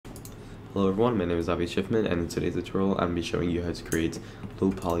Hello everyone, my name is Avi Schiffman, and in today's tutorial I'm going to be showing you how to create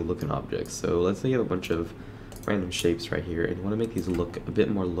low poly looking objects. So let's say you have a bunch of random shapes right here and you want to make these look a bit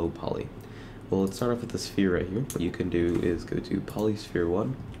more low poly. Well, let's start off with the sphere right here. What you can do is go to Polysphere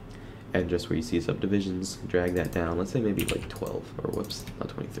 1, and just where you see subdivisions, drag that down, let's say maybe like 12, or whoops, not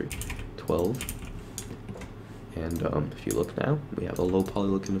 23, 12. And if you look now, we have a low poly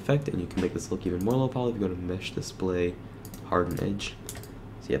looking effect, and you can make this look even more low poly if you go to Mesh Display, Harden Edge.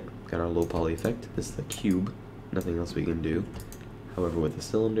 So yep, got our low poly effect. This is the cube, nothing else we can do. However, with the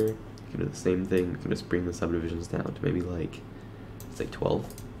cylinder, you can do the same thing. You can just bring the subdivisions down to maybe like, it's like 12.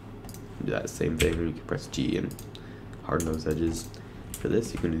 Do that same thing, or you can press G and harden those edges. For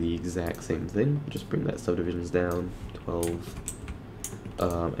this, you can do the exact same thing. Just bring that subdivisions down, 12.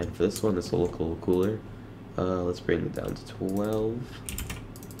 And for this one, this will look a little cooler. Let's bring it down to 12.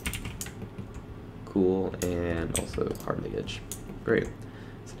 Cool, and also harden the edge. Great.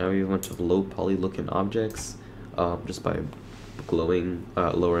 So now we have a bunch of low poly looking objects just by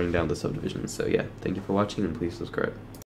lowering down the subdivisions. So yeah, thank you for watching and please subscribe.